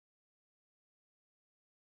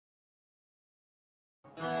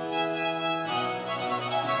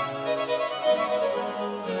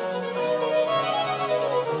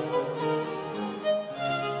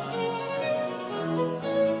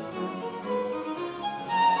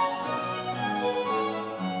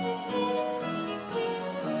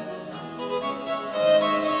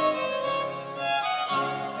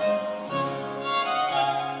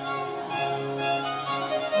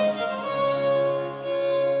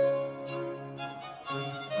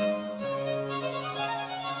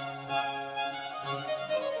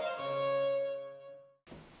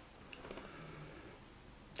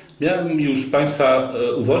Miałem już Państwa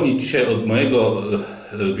uwolnić dzisiaj od mojego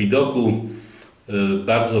widoku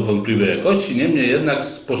bardzo wątpliwej jakości, niemniej jednak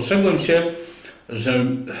spostrzegłem się, że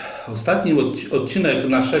ostatni odcinek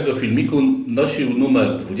naszego filmiku nosił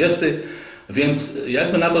numer 20, więc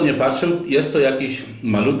jakby na to nie patrzył, jest to jakiś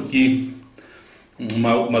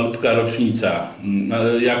malutka rocznica,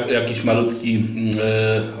 jakiś malutki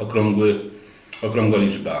okrągła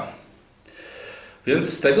liczba. Więc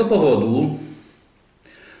z tego powodu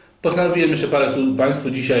postanowiłem jeszcze parę słów Państwu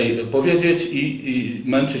dzisiaj powiedzieć i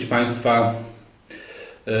męczyć Państwa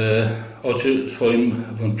oczy swoim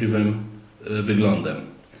wątpliwym wyglądem.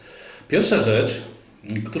 Pierwsza rzecz,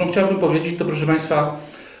 którą chciałbym powiedzieć, to proszę Państwa,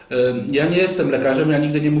 ja nie jestem lekarzem, ja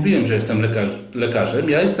nigdy nie mówiłem, że jestem lekarzem,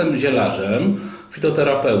 ja jestem zielarzem,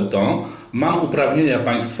 fitoterapeutą, mam uprawnienia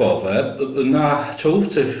państwowe. Na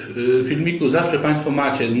czołówce filmiku zawsze Państwo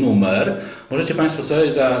macie numer, możecie Państwo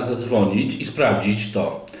sobie zadzwonić i sprawdzić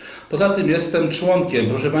to. Poza tym jestem członkiem,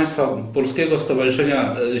 proszę Państwa, Polskiego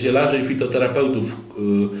Stowarzyszenia Zielarzy i Fitoterapeutów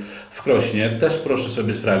w Krośnie. Też proszę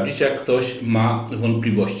sobie sprawdzić, jak ktoś ma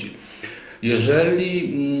wątpliwości.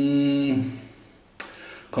 Jeżeli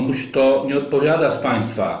komuś to nie odpowiada z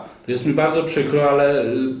Państwa, to jest mi bardzo przykro, ale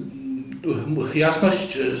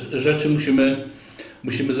jasność rzeczy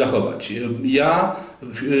musimy zachować. Ja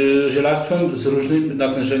zielarstwem z różnym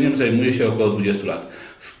natężeniem zajmuję się około 20 lat.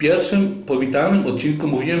 W pierwszym powitalnym odcinku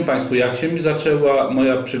mówiłem Państwu, jak się mi zaczęła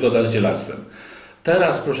moja przygoda z zielarstwem.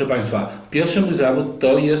 Teraz, proszę Państwa, pierwszy mój zawód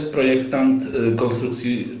to jest projektant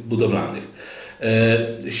konstrukcji budowlanych.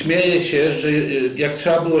 Śmieję się, że jak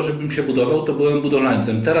trzeba było, żebym się budował, to byłem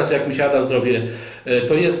budowlańcem. Teraz jak mi siada zdrowie,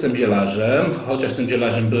 to jestem zielarzem, chociaż tym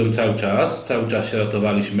zielarzem byłem cały czas się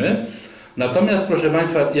ratowaliśmy. Natomiast, proszę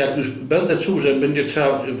Państwa, jak już będę czuł, że będzie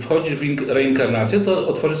trzeba wchodzić w reinkarnację, to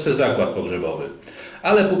otworzę sobie zakład pogrzebowy.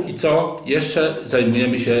 Ale póki co jeszcze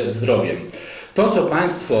zajmujemy się zdrowiem. To, co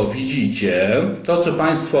Państwo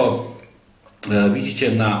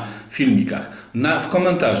widzicie na filmikach, w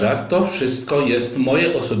komentarzach, to wszystko jest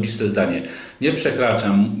moje osobiste zdanie. Nie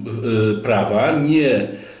przekraczam prawa, nie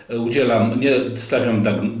stawiam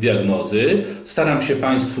diagnozy, staram się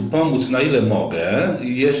Państwu pomóc na ile mogę.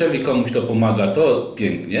 Jeżeli komuś to pomaga, to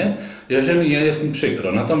pięknie, jeżeli nie, jest mi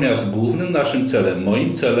przykro. Natomiast głównym naszym celem,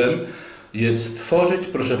 moim celem jest stworzyć,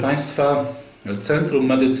 proszę Państwa, Centrum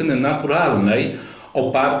Medycyny Naturalnej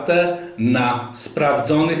oparte na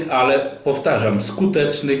sprawdzonych, ale powtarzam,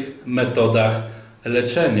 skutecznych metodach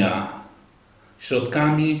leczenia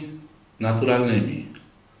środkami naturalnymi.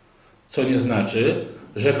 Co nie znaczy,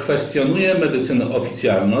 że kwestionuję medycynę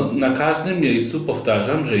oficjalną. Na każdym miejscu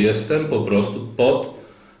powtarzam, że jestem po prostu pod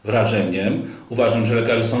wrażeniem. Uważam, że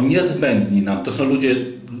lekarze są niezbędni nam. To są ludzie,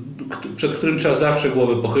 przed którym trzeba zawsze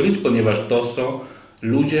głowę pochylić, ponieważ to są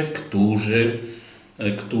ludzie,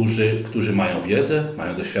 którzy mają wiedzę,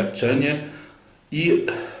 mają doświadczenie i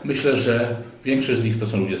myślę, że większość z nich to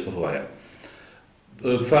są ludzie z powołania.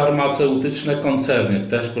 Farmaceutyczne koncerny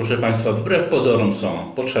też, proszę Państwa, wbrew pozorom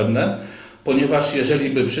są potrzebne, ponieważ jeżeli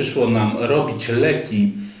by przyszło nam robić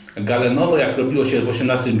leki galenowe, jak robiło się w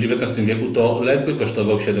XVIII i XIX wieku, to lek by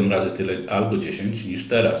kosztował 7 razy tyle albo 10 niż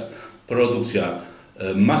teraz. Produkcja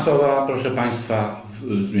masowa, proszę Państwa,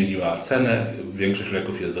 zmieniła cenę, większość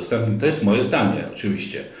leków jest dostępna. To jest moje zdanie,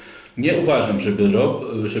 oczywiście. Nie uważam,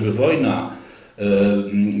 żeby wojna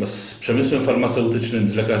z przemysłem farmaceutycznym,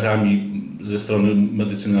 z lekarzami ze strony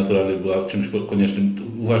medycyny naturalnej była czymś koniecznym.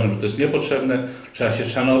 Uważam, że to jest niepotrzebne, trzeba się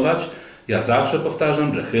szanować. Ja zawsze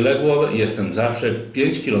powtarzam, że chylę głowę i jestem zawsze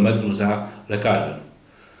 5 km za lekarzem.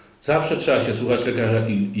 Zawsze trzeba się słuchać lekarza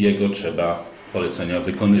i jego trzeba polecenia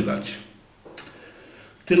wykonywać.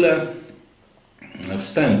 Tyle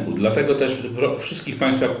wstępu. Dlatego też wszystkich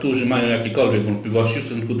Państwa, którzy mają jakiekolwiek wątpliwości w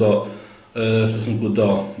stosunku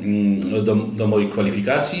do moich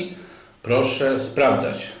kwalifikacji, proszę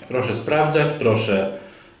sprawdzać.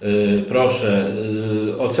 Proszę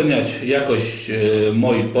oceniać jakość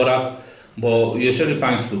moich porad, bo jeżeli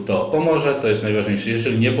Państwu to pomoże, to jest najważniejsze.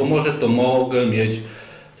 Jeżeli nie pomoże, to mogę mieć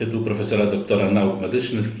tytuł profesora doktora nauk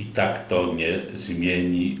medycznych i tak to nie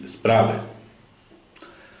zmieni sprawy.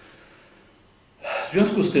 W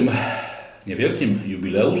związku z tym niewielkim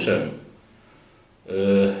jubileuszem,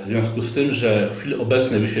 w związku z tym, że w chwili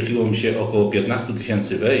obecnej wyświetliło mi się około 15 000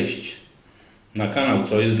 wejść na kanał,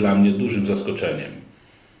 co jest dla mnie dużym zaskoczeniem,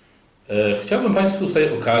 chciałbym Państwu z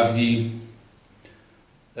tej okazji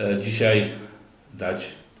dzisiaj dać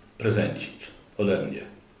prezencik ode mnie.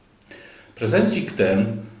 Prezencik ten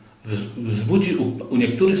wzbudzi u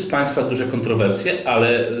niektórych z Państwa duże kontrowersje,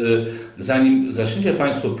 ale zanim zaczniecie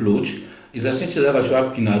Państwo pluć, i zaczniecie dawać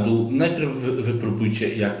łapki na dół, najpierw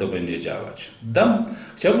wypróbujcie, jak to będzie działać.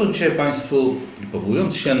 Chciałbym dzisiaj Państwu,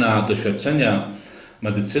 powołując się na doświadczenia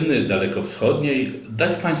medycyny dalekowschodniej,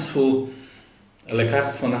 dać Państwu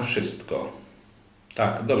lekarstwo na wszystko.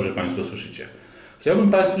 Tak, dobrze Państwo słyszycie. Chciałbym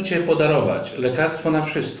Państwu dzisiaj podarować lekarstwo na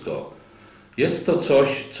wszystko. Jest to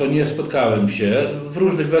coś, co nie spotkałem się. W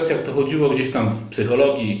różnych wersjach to chodziło gdzieś tam w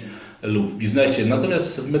psychologii lub w biznesie,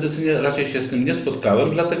 natomiast w medycynie raczej się z tym nie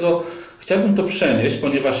spotkałem, dlatego chciałbym to przenieść,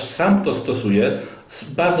 ponieważ sam to stosuję z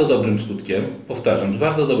bardzo dobrym skutkiem, powtarzam, z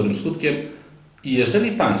bardzo dobrym skutkiem i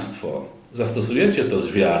jeżeli Państwo zastosujecie to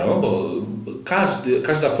z wiarą, bo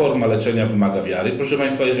każda forma leczenia wymaga wiary. Proszę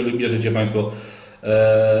Państwa, jeżeli bierzecie Państwo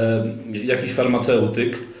jakiś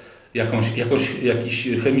farmaceutyk, jakiś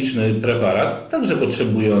chemiczny preparat, także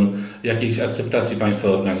potrzebuje on jakiejś akceptacji Państwa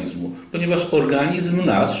organizmu, ponieważ organizm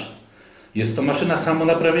nasz jest to maszyna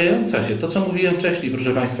samonaprawiająca się. To, co mówiłem wcześniej,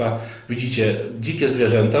 proszę Państwa, widzicie, dzikie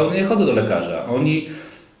zwierzęta, one nie chodzą do lekarza.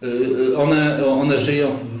 One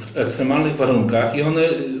żyją w ekstremalnych warunkach i one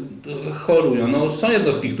chorują. No, są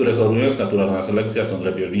jednostki, które chorują, jest naturalna selekcja, są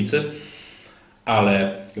drapieżnicy,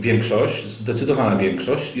 ale większość, zdecydowana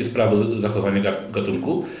większość, jest prawo zachowania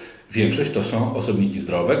gatunku, większość to są osobniki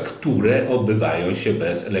zdrowe, które obywają się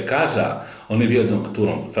bez lekarza. One wiedzą,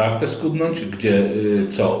 którą trawkę skubnąć, gdzie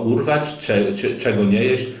co urwać, czego nie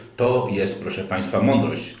jeść. To jest, proszę Państwa,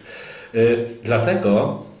 mądrość.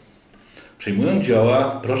 Dlatego przyjmując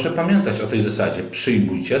zioła, proszę pamiętać o tej zasadzie.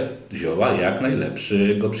 Przyjmujcie zioła jak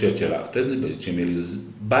najlepszego przyjaciela. Wtedy będziecie mieli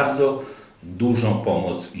bardzo dużą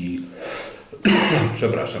pomoc i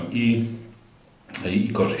przepraszam, i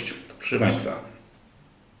korzyść. Proszę Państwa.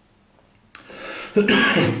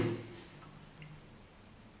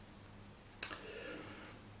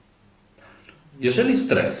 Jeżeli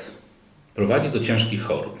stres prowadzi do ciężkich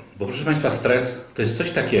chorób, bo proszę Państwa, stres to jest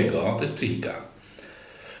coś takiego, to jest psychika,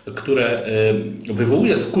 które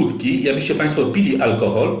wywołuje skutki, jakbyście Państwo pili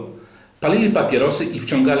alkohol, palili papierosy i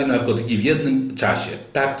wciągali narkotyki w jednym czasie.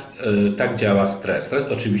 Tak działa stres. Stres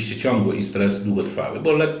oczywiście ciągły i stres długotrwały,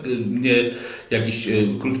 bo nie jakiś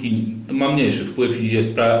krótki ma mniejszy wpływ i jest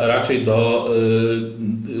raczej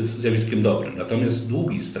zjawiskiem dobrym. Natomiast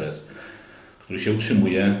długi stres, który się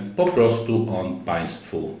utrzymuje, po prostu on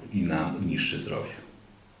Państwu i nam niszczy zdrowie.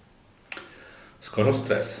 Skoro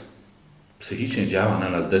stres psychicznie działa na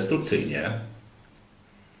nas destrukcyjnie,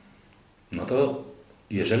 no to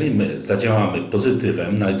jeżeli my zadziałamy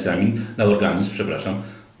pozytywem na organizm,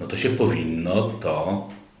 no to się powinno to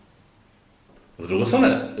w drugą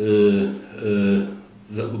stronę,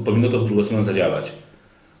 powinno to w drugą stronę zadziałać.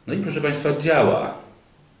 No i proszę Państwa, działa.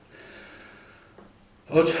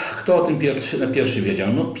 Kto o tym pierwszy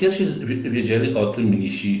wiedział? No pierwsi wiedzieli o tym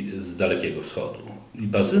mnisi z Dalekiego Wschodu. I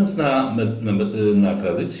bazując na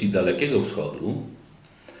tradycji Dalekiego Wschodu,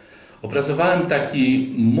 opracowałem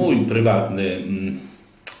taki mój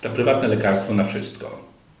prywatne lekarstwo na wszystko.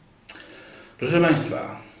 Proszę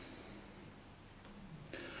Państwa,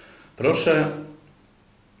 proszę,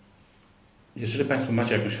 jeżeli Państwo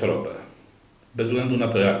macie jakąś chorobę, bez względu na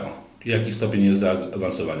to jaki stopień jest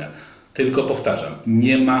zaawansowania, tylko powtarzam,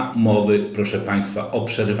 nie ma mowy, proszę Państwa, o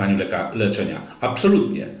przerywaniu leczenia.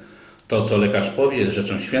 Absolutnie. To, co lekarz powie, jest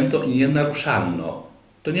rzeczą świętą i nienaruszalną.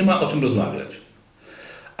 To nie ma o czym rozmawiać.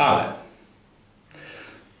 Ale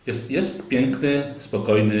jest piękny,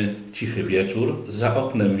 spokojny, cichy wieczór. Za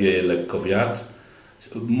oknem wieje lekko wiatr.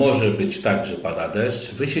 Może być tak, że pada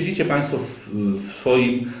deszcz. Wy siedzicie Państwo w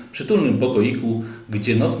swoim przytulnym pokoiku,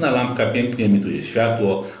 gdzie nocna lampka pięknie emituje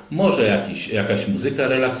światło. Może jakaś muzyka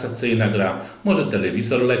relaksacyjna gra. Może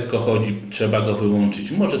telewizor lekko chodzi, trzeba go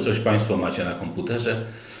wyłączyć. Może coś Państwo macie na komputerze.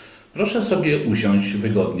 Proszę sobie usiąść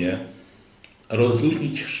wygodnie.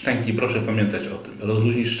 Rozluźnić szczęki, proszę pamiętać o tym.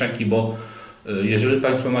 Rozluźnić szczęki, bo jeżeli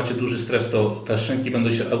Państwo macie duży stres, to te szczęki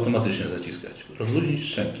będą się automatycznie zaciskać. Rozluźnić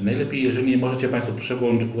szczęki. Najlepiej, jeżeli nie możecie Państwo, proszę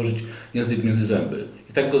włożyć język między zęby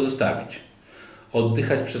i tak go zostawić.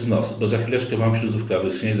 Oddychać przez nos, bo za chwileczkę Wam śluzówka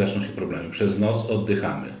wyschnie i zaczną się problemy. Przez nos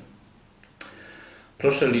oddychamy.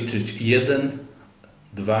 Proszę liczyć 1,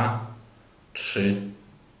 2, 3,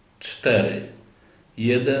 4.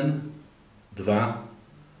 1, 2,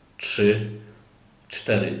 3,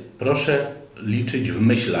 4. Proszę liczyć w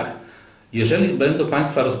myślach. Jeżeli będą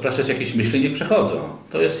Państwa rozpraszać jakieś myśli, nie przechodzą.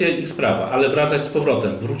 To jest ich sprawa, ale wracać z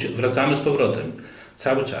powrotem. Wracamy z powrotem.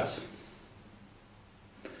 Cały czas.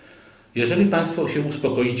 Jeżeli Państwo się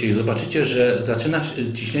uspokoicie i zobaczycie, że zaczyna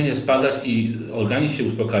ciśnienie spadać i organizm się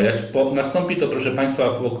uspokajać, nastąpi to, proszę Państwa,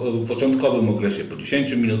 w początkowym okresie po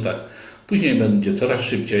 10 minutach, później będzie coraz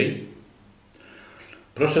szybciej.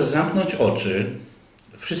 Proszę zamknąć oczy,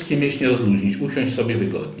 wszystkie mięśnie rozluźnić, usiąść sobie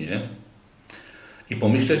wygodnie i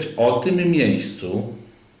pomyśleć o tym miejscu,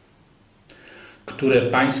 które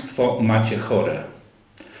Państwo macie chore.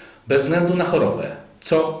 Bez względu na chorobę.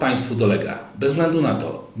 Co Państwu dolega? Bez względu na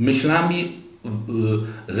to. Myślami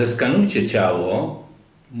zeskanujcie ciało.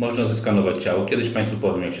 Można zeskanować ciało. Kiedyś Państwu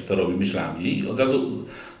powiem, jak się to robi myślami. I od razu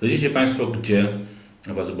dojdziecie Państwo, gdzie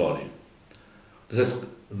Was boli.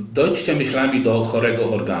 Dojdźcie myślami do chorego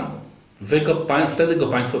organu. Wtedy go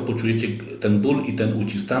Państwo poczujecie, ten ból i ten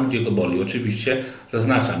ucisk, tam gdzie go boli. Oczywiście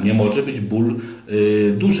zaznaczam, nie może być ból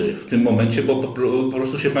duży w tym momencie, bo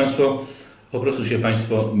po prostu się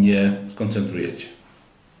Państwo nie skoncentrujecie.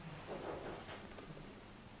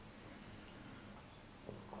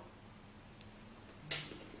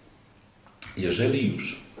 Jeżeli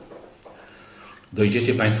już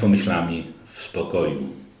dojdziecie Państwo myślami w spokoju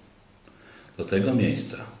do tego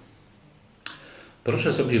miejsca,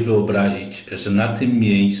 proszę sobie wyobrazić, że na tym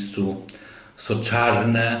miejscu są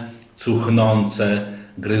czarne, cuchnące,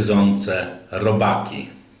 gryzące robaki.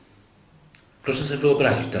 Proszę sobie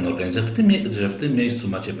wyobrazić ten organizm, że w tym miejscu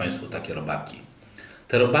macie Państwo takie robaki.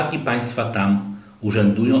 Te robaki Państwa tam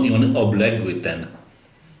urzędują i one obległy ten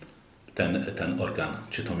organ,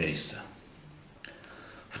 czy to miejsce.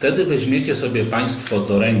 Wtedy weźmiecie sobie Państwo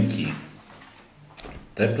do ręki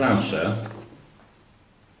te plansze,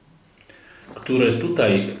 które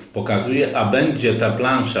tutaj pokazuję, a będzie ta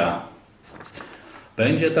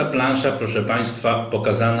plansza, proszę Państwa,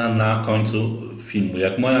 pokazana na końcu filmu.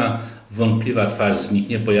 Jak moja wątpliwa twarz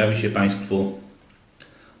zniknie, pojawi się Państwu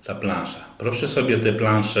ta plansza. Proszę sobie tę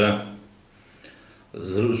planszę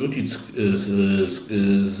zrzucić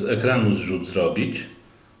z ekranu, zrzut zrobić,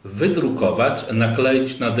 wydrukować,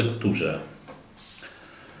 nakleić na dekturze.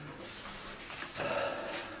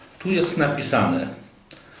 Tu jest napisane: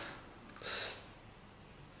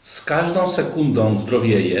 z każdą sekundą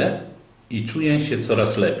zdrowieję i czuję się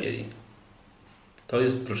coraz lepiej. To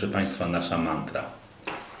jest, proszę Państwa, nasza mantra.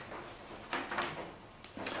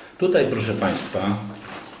 Tutaj, proszę Państwa,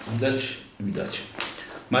 widać.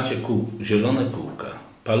 Macie zielone kółka.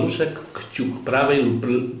 Paluszek, kciuk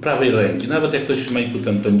prawej ręki. Nawet jak ktoś ma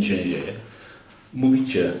kutem, to nic się nie dzieje.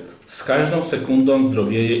 Mówicie: z każdą sekundą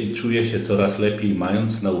zdrowieję i czuję się coraz lepiej,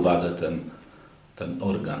 mając na uwadze ten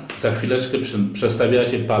organ. Za chwileczkę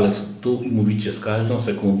przestawiacie palec tu i mówicie: z każdą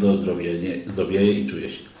sekundą zdrowieję i czuję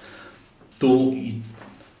się. Tu i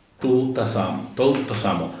tu to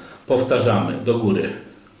samo. Powtarzamy do góry.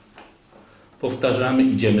 Powtarzamy,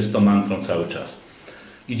 idziemy z tą mantrą cały czas.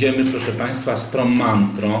 Idziemy, proszę Państwa, z tą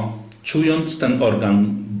mantrą, czując ten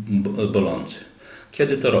organ bolący.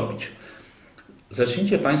 Kiedy to robić?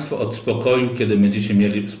 Zacznijcie Państwo od spokoju, kiedy będziecie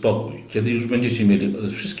mieli spokój. Kiedy już będziecie mieli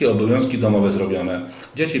wszystkie obowiązki domowe zrobione,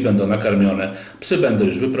 dzieci będą nakarmione, psy będą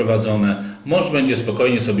już wyprowadzone, mąż będzie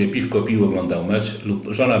spokojnie sobie piwko pił, oglądał mecz,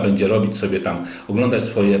 lub żona będzie robić sobie tam, oglądać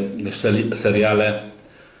swoje seriale,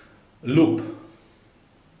 lub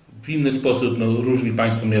w inny sposób, no różni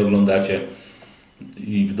Państwo mnie oglądacie,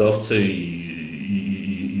 i wdowcy,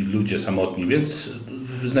 i ludzie samotni, więc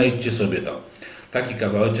znajdźcie sobie to. Taki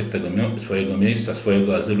kawałeczek tego swojego miejsca,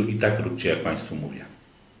 swojego azylu i tak róbcie, jak Państwu mówię.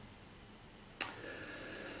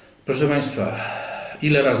 Proszę Państwa,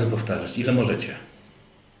 ile razy powtarzać? Ile możecie?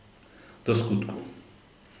 Do skutku.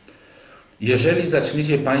 Jeżeli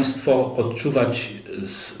zaczniecie Państwo odczuwać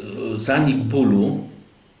zanik bólu,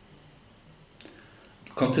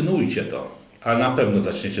 kontynuujcie to, a na pewno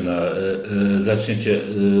zaczniecie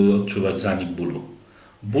odczuwać zanik bólu.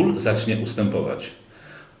 Ból zacznie ustępować.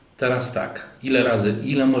 Teraz tak,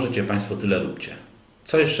 ile możecie Państwo, tyle róbcie.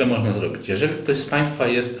 Co jeszcze można zrobić? Jeżeli ktoś z Państwa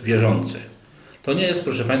jest wierzący, to nie jest,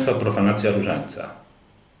 proszę Państwa, profanacja różańca.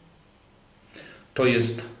 To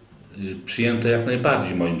jest przyjęte jak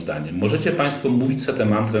najbardziej, moim zdaniem. Możecie Państwo mówić sobie tę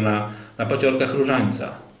mantrę na paciorkach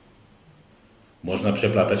różańca. Można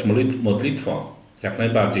przeplatać modlitwą. Jak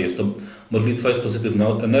najbardziej. Modlitwa jest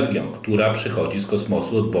pozytywną energią, która przychodzi z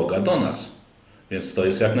kosmosu od Boga do nas. Więc to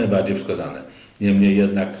jest jak najbardziej wskazane. Niemniej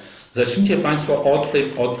jednak zacznijcie Państwo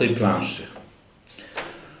od tej planszy.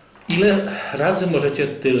 Ile razy możecie,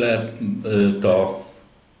 tyle to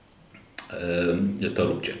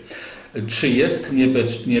róbcie. Czy jest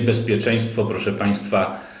niebezpieczeństwo, proszę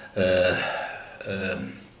Państwa,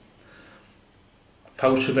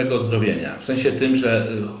 fałszywego zdrowienia? W sensie tym, że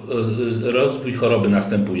rozwój choroby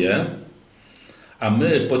następuje, a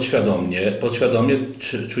my podświadomie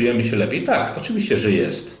czujemy się lepiej. Tak, oczywiście, że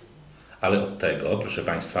jest. Ale od tego, proszę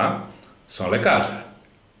Państwa, są lekarze.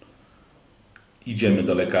 Idziemy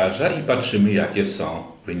do lekarza i patrzymy, jakie są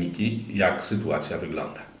wyniki, jak sytuacja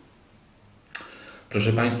wygląda.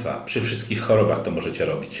 Proszę Państwa, przy wszystkich chorobach to możecie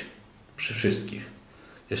robić. Przy wszystkich.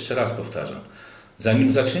 Jeszcze raz powtarzam.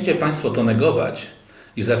 Zanim zaczniecie Państwo to negować,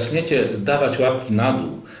 i zaczniecie dawać łapki na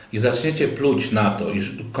dół i zaczniecie pluć na to i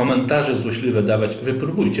komentarze złośliwe dawać,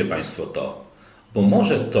 wypróbujcie Państwo to, bo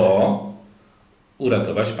może to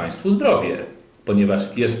uratować Państwu zdrowie, ponieważ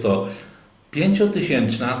jest to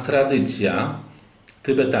 5-tysięczna tradycja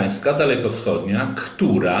tybetańska, dalekowschodnia,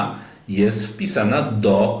 która jest wpisana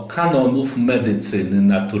do kanonów medycyny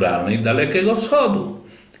naturalnej Dalekiego Wschodu.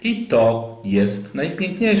 I to jest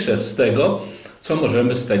najpiękniejsze z tego, co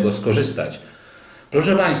możemy z tego skorzystać.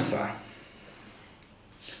 Proszę Państwa,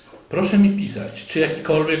 proszę mi pisać, czy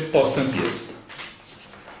jakikolwiek postęp jest.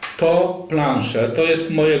 To plansze, to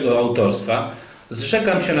jest mojego autorstwa.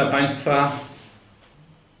 Zrzekam się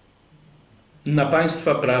na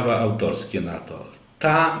Państwa prawa autorskie na to.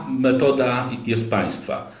 Ta metoda jest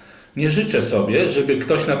Państwa. Nie życzę sobie, żeby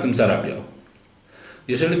ktoś na tym zarabiał.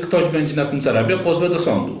 Jeżeli ktoś będzie na tym zarabiał, pozwę do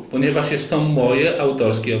sądu, ponieważ jest to moje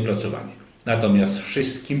autorskie opracowanie. Natomiast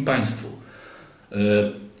wszystkim Państwu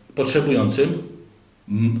potrzebującym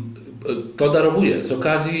to darowuję z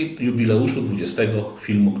okazji jubileuszu 20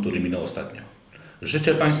 filmu, który minął ostatnio.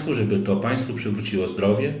 Życzę Państwu, żeby to Państwu przywróciło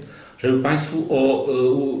zdrowie, żeby Państwu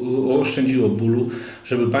oszczędziło bólu,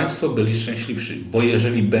 żeby Państwo byli szczęśliwsi. Bo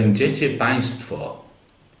jeżeli będziecie Państwo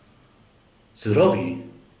zdrowi,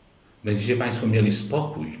 będziecie Państwo mieli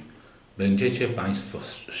spokój, będziecie Państwo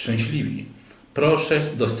szczęśliwi. Proszę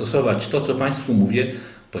dostosować to, co Państwu mówię,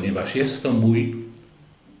 ponieważ jest to mój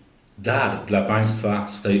dar dla Państwa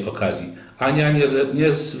z tej okazji. Ania,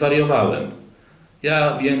 nie zwariowałem.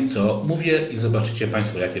 Ja wiem, co mówię i zobaczycie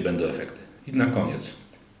Państwo, jakie będą efekty. I na koniec.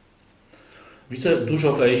 Widzę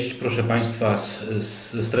dużo wejść, proszę Państwa,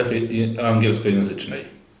 ze strefy angielskojęzycznej.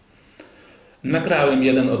 Nagrałem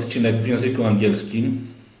jeden odcinek w języku angielskim,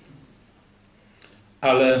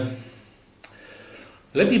 ale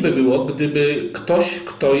lepiej by było, gdyby ktoś,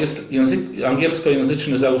 kto jest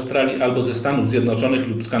angielskojęzyczny z Australii albo ze Stanów Zjednoczonych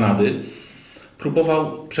lub z Kanady,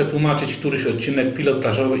 próbował przetłumaczyć któryś odcinek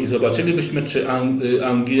pilotażowy i zobaczylibyśmy, czy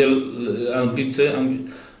Anglicy,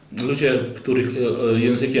 ludzie, których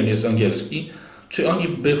językiem jest angielski, czy oni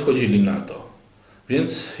by wchodzili na to.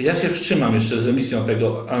 Więc ja się wstrzymam jeszcze z emisją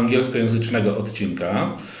tego angielskojęzycznego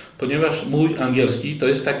odcinka, ponieważ mój angielski to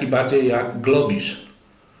jest taki bardziej jak globisz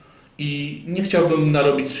i nie chciałbym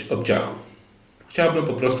narobić obciachu. Chciałbym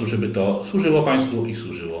po prostu, żeby to służyło Państwu i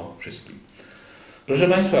służyło wszystkim. Proszę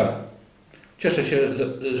Państwa, cieszę się,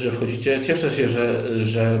 że wchodzicie, cieszę się,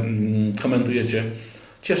 że komentujecie.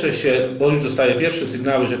 Cieszę się, bo już dostaję pierwsze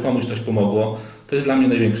sygnały, że komuś coś pomogło. To jest dla mnie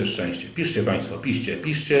największe szczęście. Piszcie Państwo,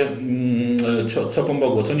 piszcie, co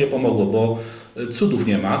pomogło, co nie pomogło, bo cudów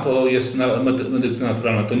nie ma. To jest medycyna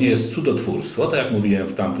naturalna, to nie jest cudotwórstwo, tak jak mówiłem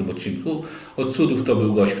w tamtym odcinku. Od cudów to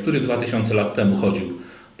był gość, który 2000 lat temu chodził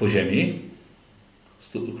po ziemi,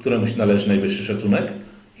 któremu się należy najwyższy szacunek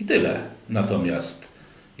i tyle. Natomiast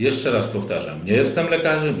jeszcze raz powtarzam, nie jestem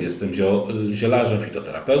lekarzem, jestem zielarzem,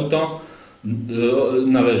 fitoterapeutą.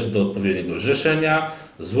 Należy do odpowiedniego zrzeszenia,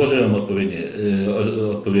 złożyłem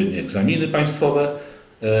odpowiednie egzaminy państwowe,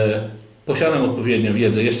 posiadam odpowiednią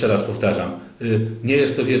wiedzę, jeszcze raz powtarzam, nie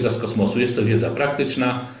jest to wiedza z kosmosu, jest to wiedza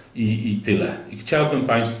praktyczna i tyle. I chciałbym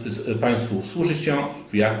Państwu służyć ją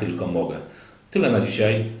jak tylko mogę. Tyle na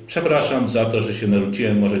dzisiaj. Przepraszam za to, że się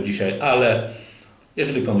narzuciłem może dzisiaj, ale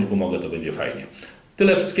jeżeli komuś pomogę, to będzie fajnie.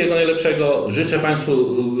 Tyle, wszystkiego najlepszego. Życzę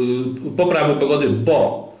Państwu poprawy pogody,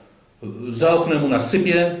 bo za oknem u nas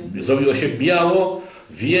sypie, zrobiło się biało,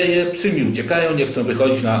 wieje, psy mi uciekają, nie chcą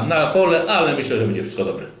wychodzić na pole, ale myślę, że będzie wszystko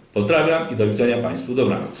dobre. Pozdrawiam i do widzenia Państwu.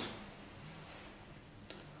 Dobranoc.